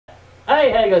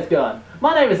Hey, how you guys going?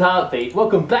 My name is 𝗦𝗢𝗖𝗓𝗔.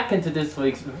 Welcome back into this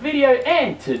week's video,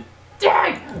 and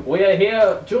today we are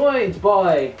here joined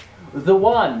by the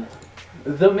one,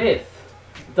 the myth,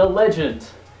 the legend,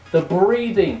 the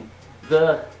breathing,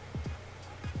 I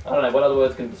don't know, what other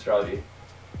words can describe you?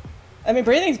 I mean,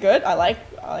 breathing's good. I like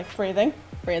breathing.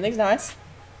 Breathing's nice.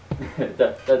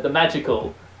 the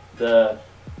magical, the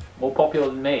more popular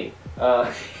than me.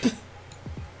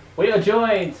 We are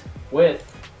joined with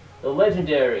the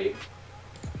legendary.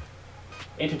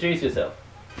 Introduce yourself.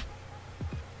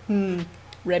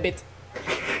 Rabbit.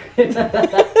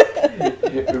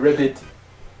 Rabbit.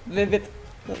 Rabbit.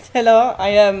 Hello, I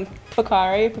am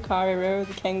Pocari Roo,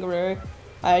 the kangaroo.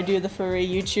 I do the furry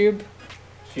YouTube.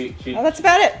 Oh, that's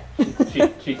about it.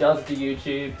 she does the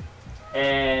YouTube.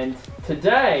 And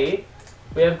today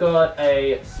we have got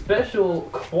a special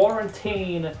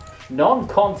quarantine,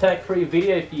 non-contact free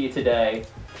video for you today.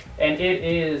 And it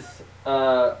is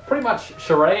pretty much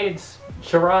charades,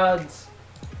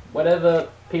 whatever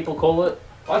people call it.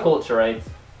 I call it charades.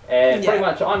 And pretty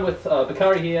much I'm with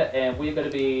Pocari here, and we're going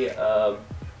to be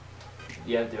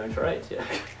doing charades,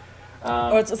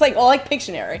 or it's like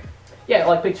Pictionary. Yeah,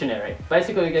 like Pictionary.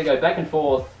 Basically, we're going to go back and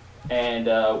forth, and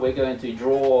we're going to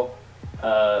draw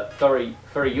furry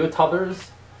YouTubers,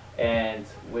 and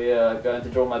we're going to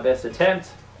draw my best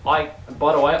attempt. By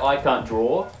the way, I can't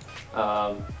draw.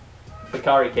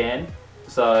 Pocari can.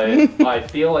 So I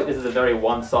feel like this is a very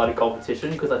one-sided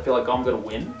competition because I feel like I'm going to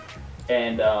win.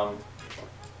 And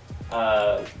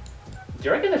do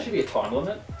you reckon there should be a time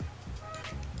limit?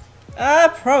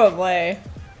 Probably.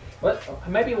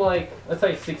 Maybe like, let's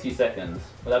say 60 seconds.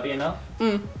 Would that be enough?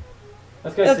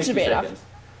 Let's go that 60 should be seconds. Enough.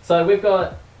 So we've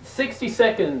got 60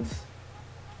 seconds.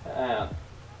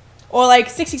 Or like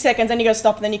 60 seconds, and you got to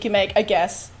stop, and then you can make a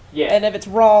guess. Yeah. And if it's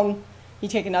wrong, you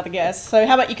take another guess. So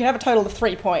how about you can have a total of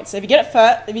 3 points. So if you get it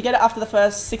after the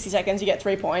first 60 seconds, you get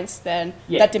 3 points. Then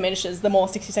that diminishes the more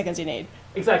 60 seconds you need.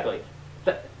 Exactly.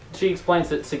 She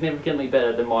explains it significantly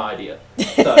better than my idea.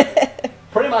 So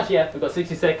pretty much, we've got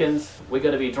 60 seconds. We're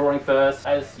going to be drawing first.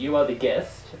 As you are the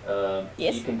guest,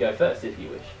 yes. You can go first if you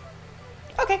wish.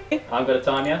 Okay. I'm going to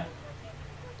time you.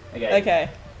 Okay.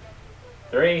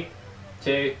 3,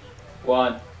 2,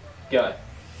 1, go.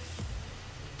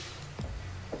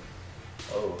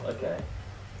 Oh, okay.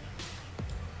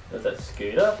 That's a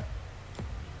scooter.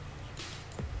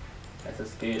 That's a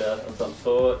scooter of some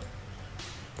sort.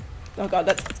 Oh god,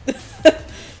 that's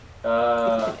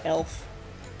an elf.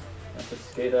 That's a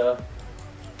scooter.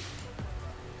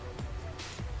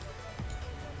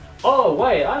 Oh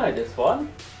wait, I know this one.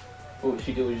 Oh,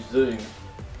 she do a zoom.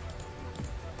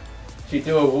 She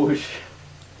do a whoosh.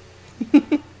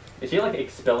 Is she like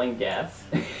expelling gas?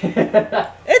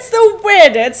 It's the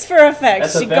wind. It's for effect.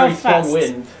 That's a she very go strong fast.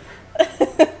 wind.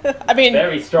 I mean,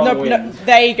 very strong wind. No,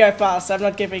 they go fast. I'm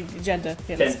not giving gender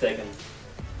hints. 10 seconds.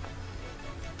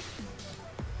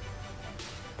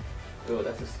 Oh,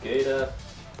 that's a scooter.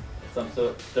 Some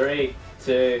sort. 3,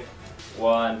 2,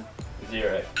 1,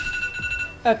 0.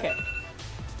 Okay.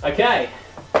 Okay.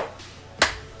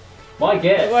 My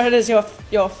guess. What is your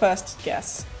first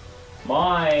guess?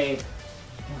 Oh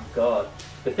god.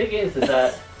 The thing is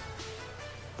that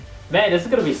man, this is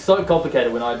gonna be so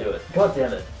complicated when I do it. God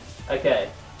damn it. Okay.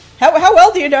 How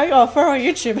well do you know your fellow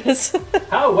YouTubers?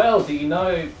 How well do you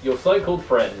know your so-called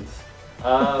friends?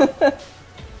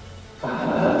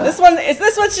 This one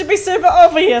should be super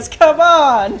obvious. Come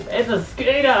on. It's a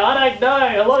scooter. I don't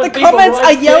know. A lot of The people comments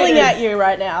ride are yelling scooters. at you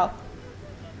right now.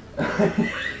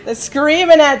 They're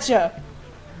screaming at you.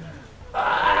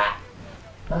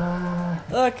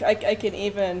 Look, I can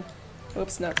even.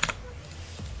 Oops, no.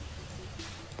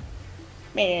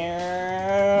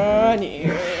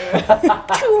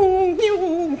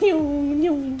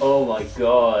 Oh my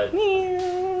god.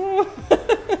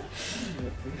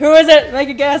 Who is it? Make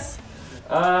a guess.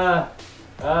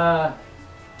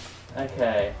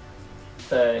 Okay.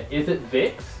 So, is it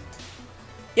Vix?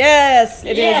 Yes,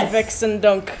 it Yes! is Vixen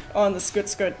Dunk on the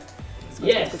scoot.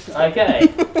 Yes, okay.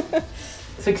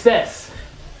 Success.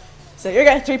 So you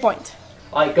get 3 points.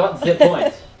 I got the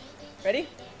point. Ready?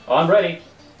 I'm ready.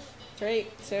 3,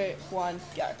 2, 1,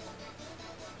 go.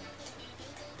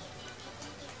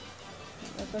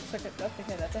 That looks like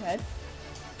okay, that's a head.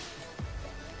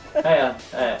 Hang on.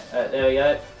 There we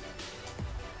go.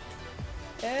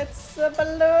 It's a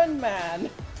balloon man.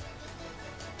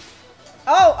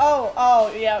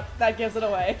 Oh, yeah, that gives it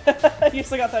away. You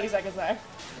still got 30 seconds there.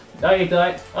 No, you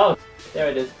don't. Oh, there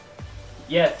it is.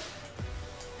 Yes.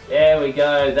 There we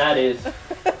go. That is.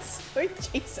 Sweet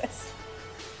Jesus.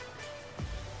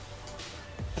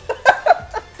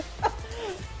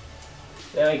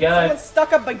 There we go. Someone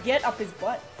stuck a baguette up his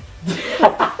butt.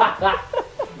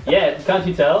 Yeah, can't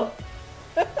you tell?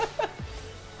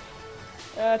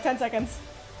 10 seconds.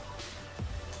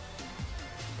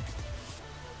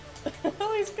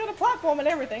 Oh, he's got a platform and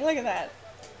everything. Look at that.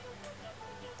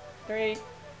 3,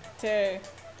 2,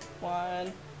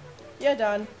 1. You're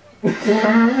done. Is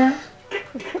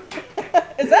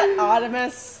that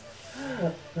Artemis?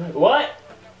 What?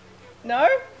 No,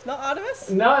 it's not Artemis.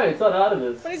 No, it's not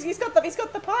Artemis. But he's got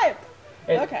the pipe.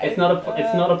 Okay. It's not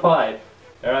a pipe.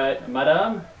 All right,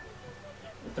 madam.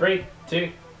 3,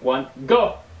 2, 1,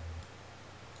 go.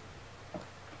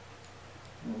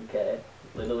 Okay,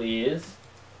 little ears.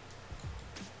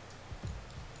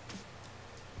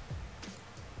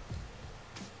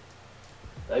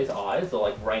 Those eyes are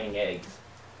like raining eggs.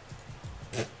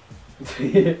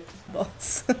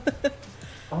 Boss.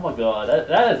 Oh my god,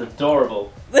 that is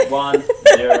adorable. 1,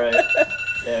 0.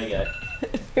 There we go.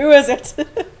 Who is it?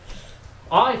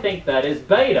 I think that is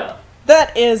Beta.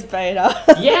 That is Beta.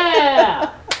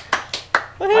 Yeah!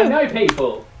 I know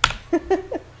people.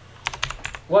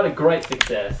 What a great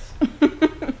success.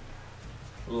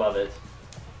 Love it.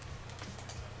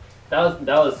 That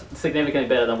was significantly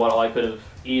better than what I could have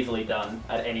easily done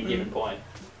at any given point.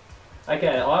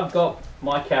 Okay, I've got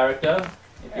my character.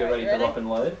 If you're ready to rock and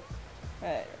load.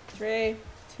 Alright, 3,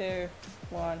 2,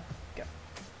 1, go.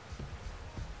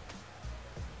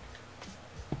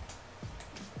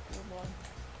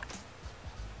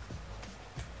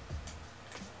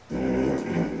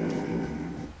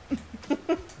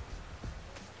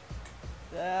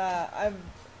 I'm...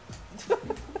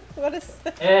 What is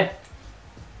that?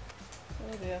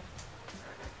 Oh dear.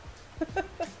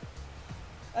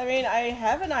 I mean, I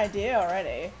have an idea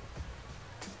already.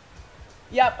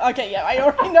 Yep, okay, yeah, I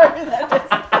already know who that is.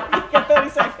 You get 30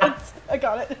 seconds. I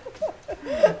got it.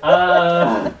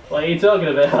 What are you talking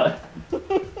about?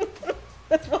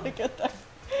 That's really good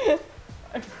though.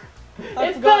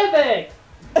 It's perfect!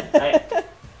 Hey.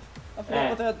 I forgot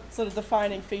what the sort of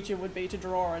defining feature would be to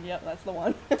draw, and yep, that's the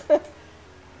one.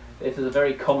 This is a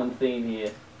very common theme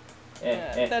here.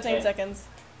 13 seconds.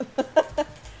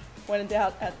 When in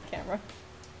doubt, add the camera.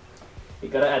 You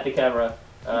gotta add the camera.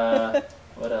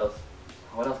 What else?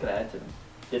 What else can I add to them?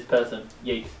 This person.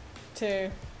 Yeeks.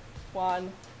 2,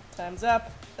 1, time's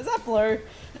up. Is that blue?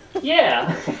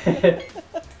 Yeah!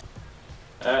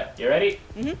 Alright, you ready?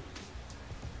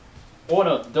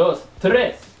 1, 2,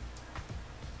 3.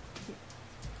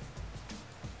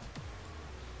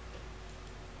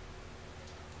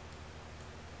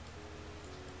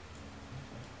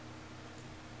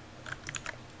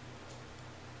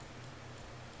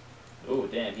 Oh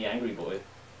damn, he angry boy.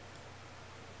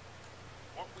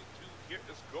 What we do here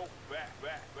is go back.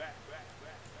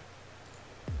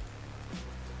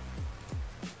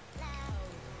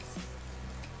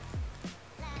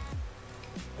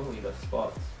 Oh, you got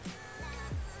spots.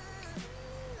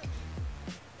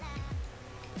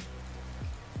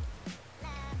 Yeah.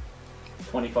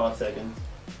 25 seconds.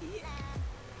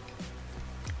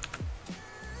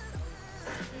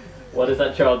 What is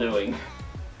that child doing?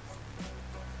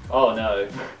 Oh no.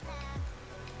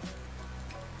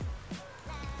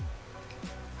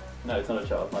 No, it's not a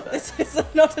child, my bad.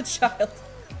 It's not a child.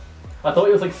 I thought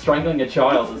he was like strangling a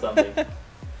child or something.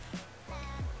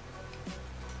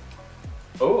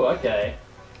 Oh, okay.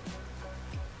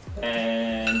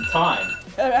 And time.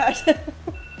 Alright.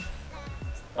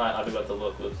 I forgot to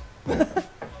look, whoops.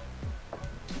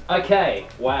 Okay,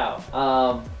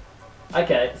 wow.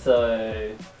 Okay,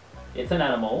 so it's an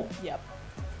animal. Yep.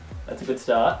 That's a good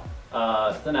start.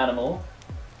 It's an animal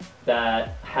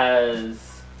that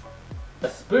has a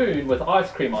spoon with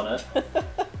ice cream on it,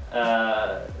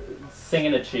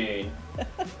 singing a tune.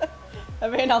 I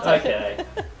mean, I'll take it.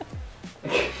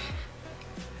 Okay.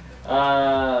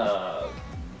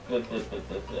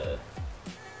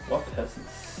 What person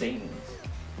sings?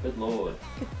 Good lord.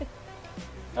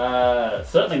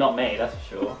 Certainly not me, that's for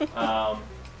sure.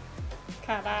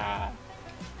 Come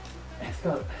It's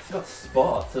got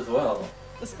spots as well.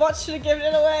 The spots should have given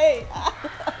it away.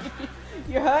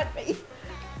 You hurt me.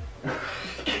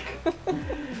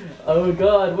 Oh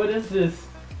god, what is this?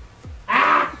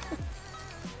 Ah!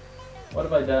 What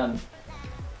have I done?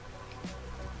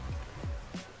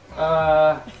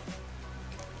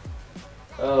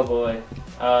 Oh boy.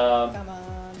 Come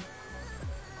on.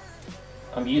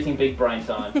 I'm using big brain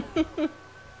time.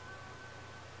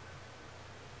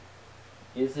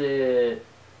 Is it...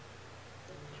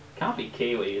 Can't be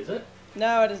kiwi, is it?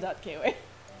 No, it is not kiwi.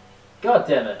 God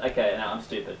damn it. Okay, now I'm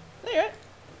stupid. There you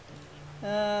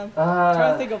go.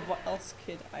 Trying to think of what else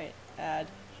could I add.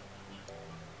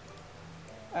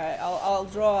 Alright, I'll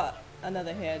draw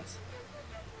another head.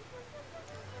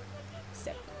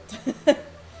 Separate.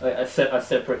 A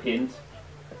separate hint.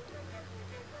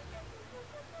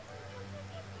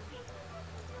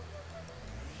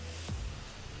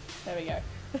 There we go.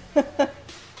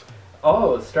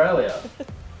 Oh, Australia.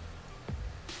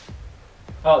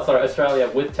 Oh, sorry, Australia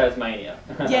with Tasmania.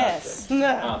 Yes.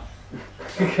 No.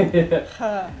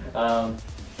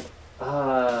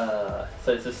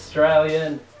 So it's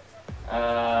Australian.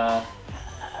 What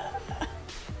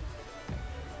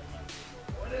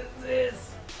is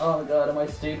this? Oh god, am I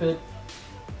stupid?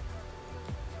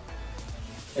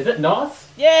 Is it Nos?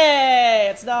 Yay!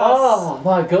 It's Nos. Oh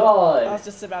my god. I was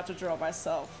just about to draw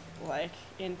myself, like,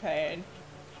 in pain.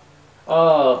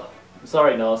 Oh,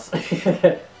 sorry, Nos.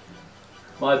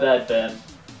 My bad, fam.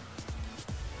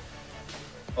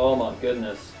 Oh my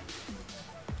goodness.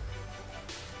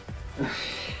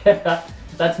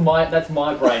 That's my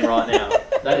brain right now.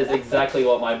 That is exactly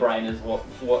what my brain is.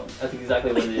 That's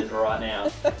exactly what it is right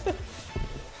now.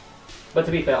 But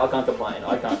to be fair, I can't complain.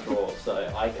 I can't draw,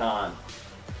 so I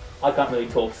can't really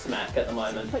talk smack at the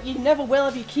moment. But you never will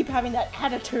if you keep having that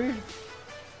attitude.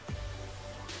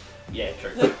 Yeah,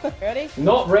 true. Ready?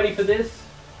 Not ready for this.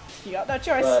 You got no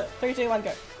choice. But 3, 2, 1,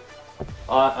 go.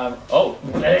 Oh.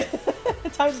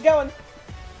 Time's going.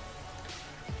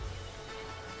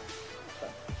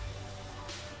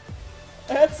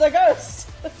 It's a ghost.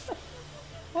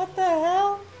 What the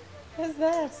hell is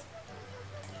that?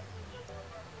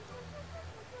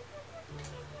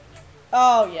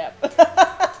 Oh, yep.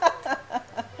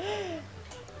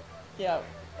 Yep,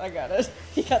 I got it.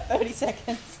 You got 30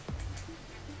 seconds.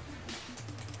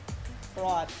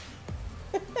 Right.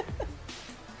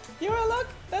 You wanna look?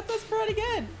 That's pretty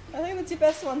good. I think that's your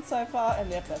best one so far.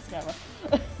 And yep, that's the camera.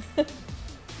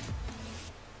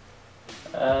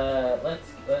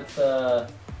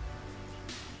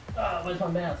 Where's my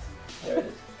mouse? There it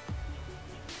is.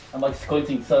 I'm like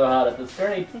squinting so hard at the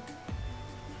screen.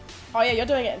 Oh yeah, you're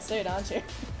doing it in suit, aren't you?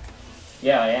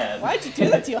 Yeah, I am. Why'd you do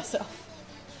that to yourself?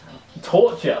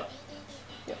 Torture.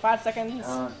 You got 5 seconds.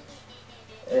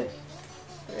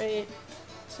 3,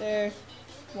 2,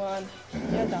 1.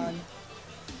 You're done.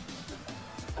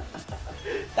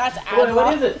 That's Adler.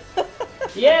 What is it?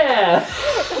 Yeah!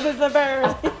 This is the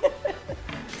bird.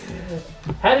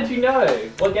 How did you know?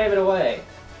 What gave it away?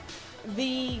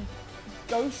 The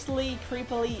ghostly,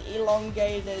 creepily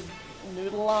elongated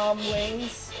noodle arm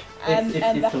wings and the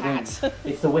hat. Wings.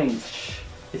 It's the wings. Shh.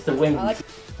 It's the wings. I like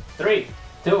 3,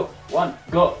 2, 1,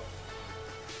 go.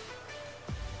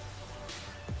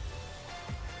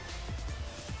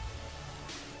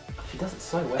 She does it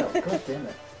so well. God damn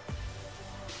it.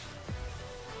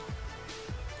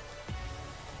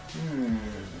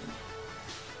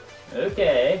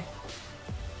 Okay.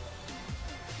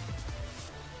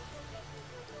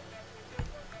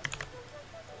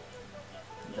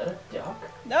 Is that a duck?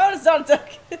 No, it's not a duck.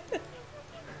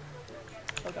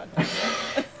 Oh god.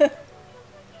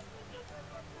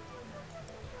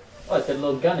 Oh, it's got a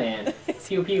little gun hand.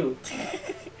 Pew pew.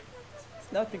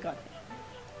 It's not the gun.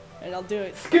 And I'll do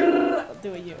it. Skrrr. I'll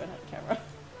do a you on camera.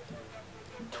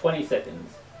 20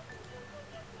 seconds.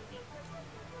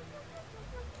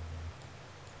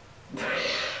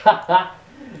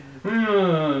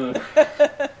 Hmm.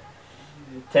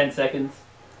 10 seconds.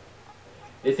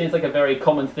 It seems like a very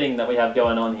common thing that we have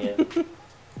going on here.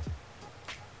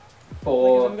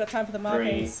 4, We've got time for the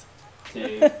markings.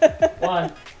 3, 2,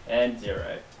 1, and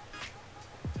 0.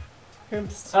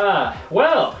 Oops.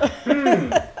 Well,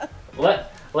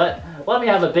 let me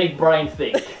have a big brain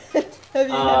think. Have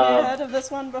you heard of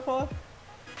this one before?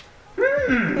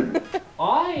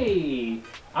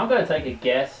 I'm gonna take a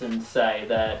guess and say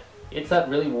that it's that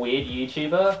really weird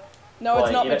YouTuber. No, like,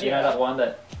 it's not you know that one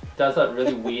that does that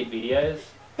really weird videos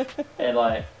and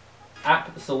like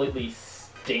absolutely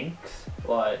stinks,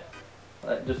 like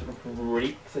just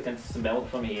reeks. I can smell it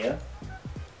from here.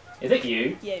 Is it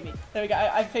you? Yeah, me. There we go.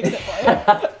 I fixed it for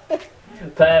you.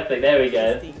 Perfect. There we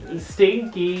go. Stinky.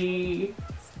 Stinky.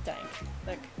 Stank.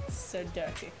 Like, so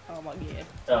dirty. Oh my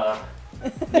god.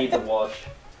 Needs a wash.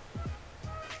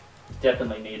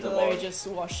 Definitely needs a Let me wash. just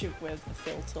wash it with the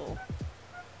filter.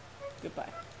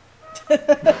 Goodbye.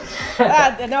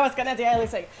 No, it's gonna do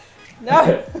anything.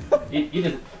 No. you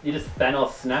just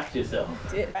Thanos snapped yourself.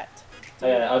 Right.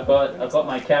 Yeah, I've got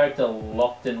my character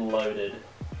locked and loaded.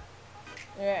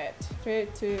 Alright. 3,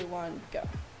 2, 1, go.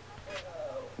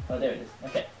 Oh, there it is.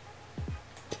 Okay.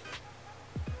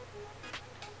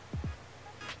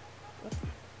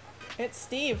 It's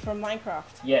Steve from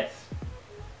Minecraft. Yes.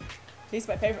 He's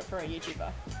my favorite for a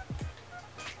YouTuber.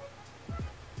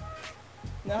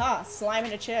 Nah, Slime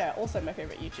in a Chair, also my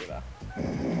favorite YouTuber.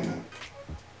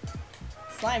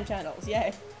 slime channels,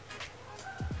 yay.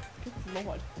 Good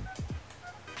lord.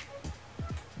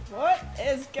 What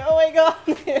is going on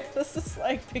here? This is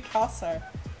like Picasso.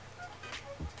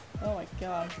 Oh my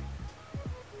god.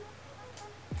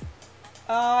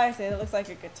 Oh, I see. It looks like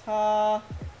a guitar.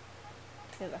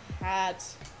 There's a hat.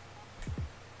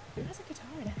 Who has a guitar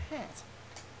and a hat?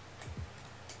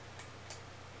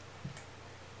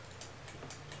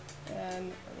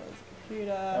 And there's a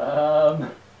computer.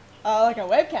 Oh, like a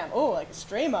webcam. Oh, like a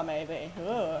streamer maybe.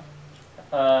 Ooh.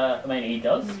 I mean, he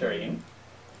does stream.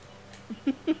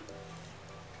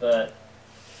 But,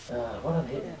 what are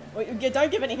they? Yeah. Well, you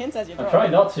don't give any hints as you draw. I'm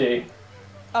trying not to.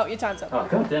 Oh, your time's up. Oh,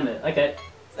 god damn it. Okay.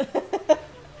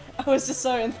 I was just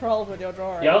so enthralled with your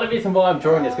drawing. The only reason why I'm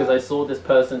drawing is because I saw this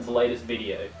person's latest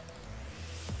video.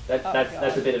 That's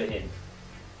a bit of a hint.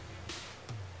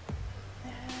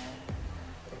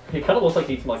 He kind of looks like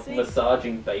he's like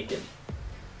massaging bacon.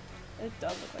 It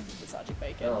does look like he's massaging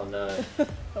bacon. Oh no.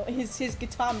 Well, his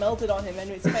guitar melted on him and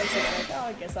his face is like, oh,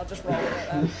 I guess I'll just roll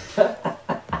with that.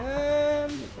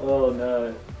 Oh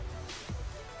no.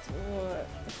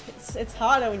 It's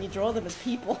harder when you draw them as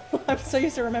people. I'm so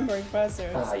used to remembering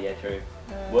fursuits. Ah, yeah, true.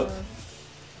 Whoops.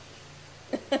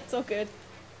 It's all good.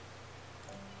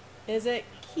 Is it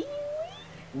kiwi?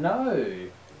 No.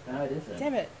 No, it isn't.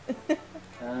 Damn it.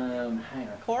 Hang on.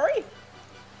 Corey?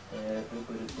 Yeah,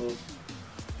 this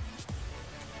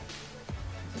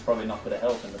is probably not going to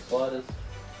help in the slightest.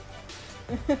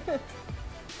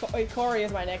 Corey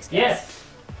is my next guess. Yes!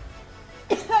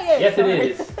 Oh, yeah, yes, Corey.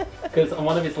 it is. Because on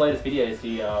one of his latest videos,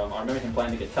 he, I remember him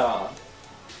playing the guitar.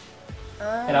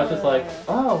 And I was just like,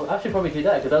 oh, I should probably do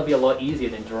that, because that would be a lot easier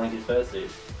than drawing his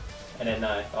fursuit. And then,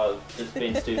 no, I was just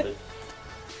being stupid.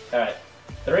 Alright,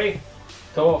 3,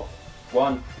 2,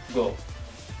 1, go.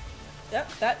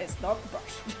 Yep, that is not the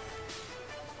brush.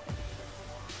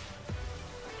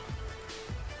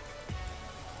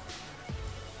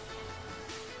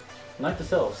 Note to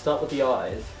self, start with the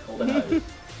eyes, or the nose.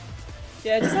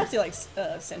 Yeah, just have to like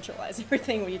centralize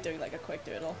everything when you're doing like a quick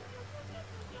doodle.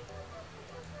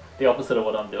 The opposite of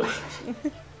what I'm doing.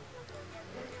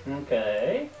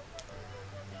 Okay.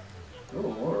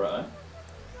 Ooh, alright.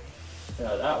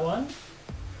 So that one.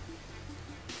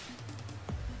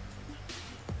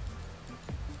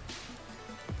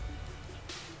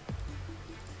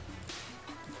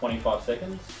 $25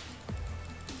 seconds.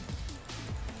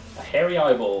 A hairy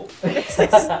eyeball. This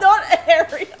is not a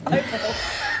hairy eyeball.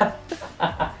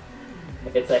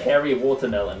 It's a hairy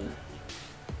watermelon.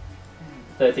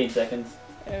 13 seconds.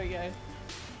 There we go.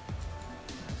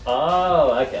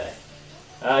 Oh, okay.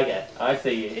 Okay, I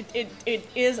see you. It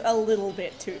is a little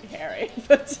bit too hairy,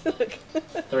 but look.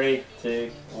 3,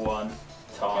 2, 1,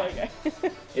 time. There we go.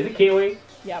 Is it kiwi?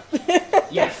 Yep.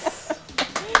 Yes!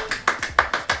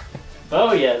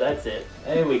 Oh yeah, that's it.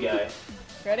 There we go.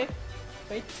 Ready?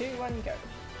 3, 2, 1, go.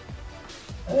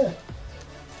 Oh.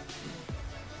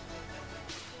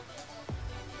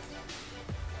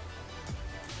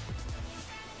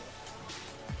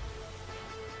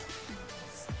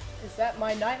 Is that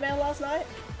my nightmare last night?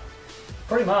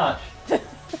 Pretty much. Yeah,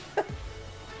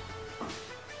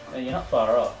 you're not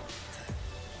far off.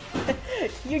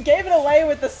 You gave it away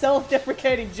with the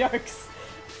self-deprecating jokes.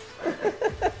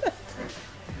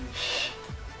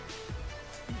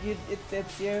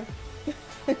 It's you.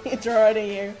 You draw it to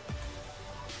you.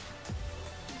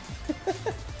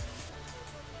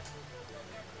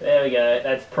 There we go.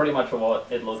 That's pretty much what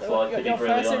it looks like, to be your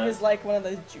really fursuit honest. is like one of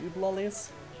those jube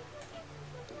lollies.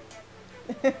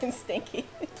 Stinky.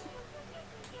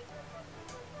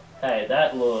 Hey,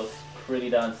 that looks pretty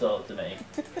darn solid to me.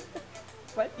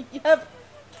 What? You have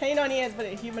canine ears but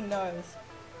a human nose.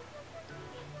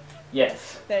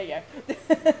 Yes. There you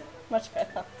go. Much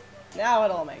better. Now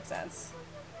it all makes sense.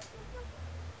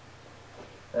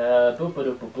 Boop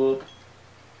boop boop boop.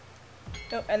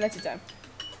 Oh, and that's your time.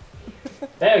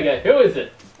 There we go. Who is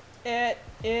it? It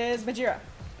is 𝗦𝗢𝗔𝗟.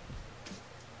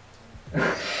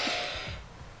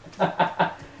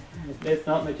 It's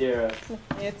not 𝗦𝗢𝗓.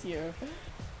 It's you.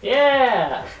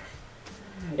 Yeah!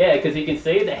 Yeah, because you can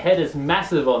see the head is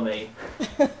massive on me.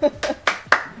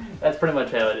 That's pretty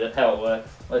much how it works.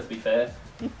 Let's be fair.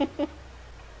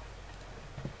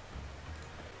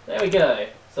 There we go.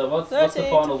 So what's the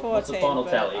final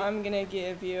tally? I'm gonna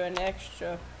give you an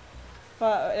extra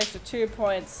 2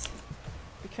 points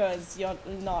because you're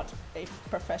not a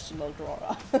professional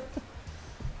drawer.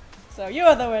 So you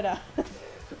are the winner.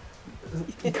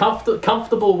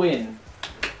 Comfortable win.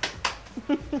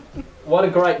 What a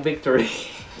great victory.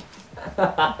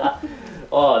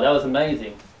 Oh, that was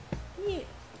amazing. Yeah.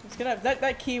 It's gonna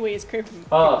that kiwi is creeping.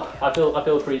 Oh, I feel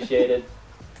appreciated.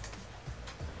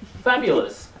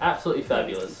 Fabulous. Absolutely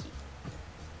fabulous.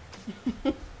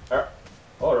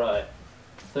 Alright.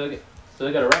 So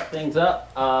we're going to wrap things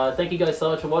up. Thank you guys so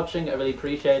much for watching. I really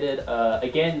appreciate it.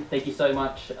 Again, thank you so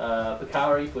much,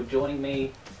 Pocari, for joining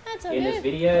me in this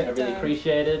video. I really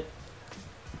appreciate it.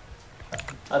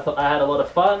 I had a lot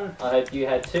of fun. I hope you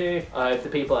had too. I hope the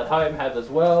people at home have as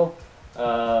well.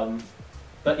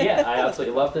 But yeah, I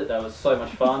absolutely loved it. That was so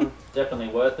much fun. Definitely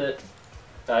worth it.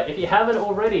 If you haven't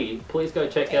already, please go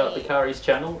check out Pocari's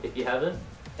channel if you haven't.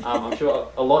 I'm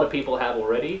sure a lot of people have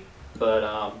already,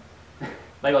 but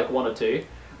maybe like one or two.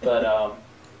 But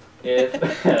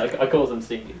if I call them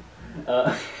singing.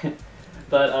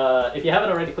 But if you haven't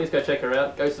already, please go check her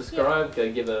out. Go subscribe.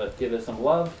 Go give her some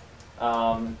love.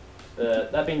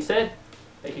 That being said,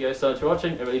 thank you guys so much for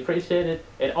watching. I really appreciate it,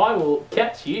 and I will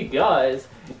catch you guys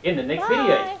in the next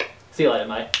video. See you later,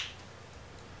 mate.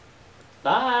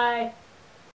 Bye.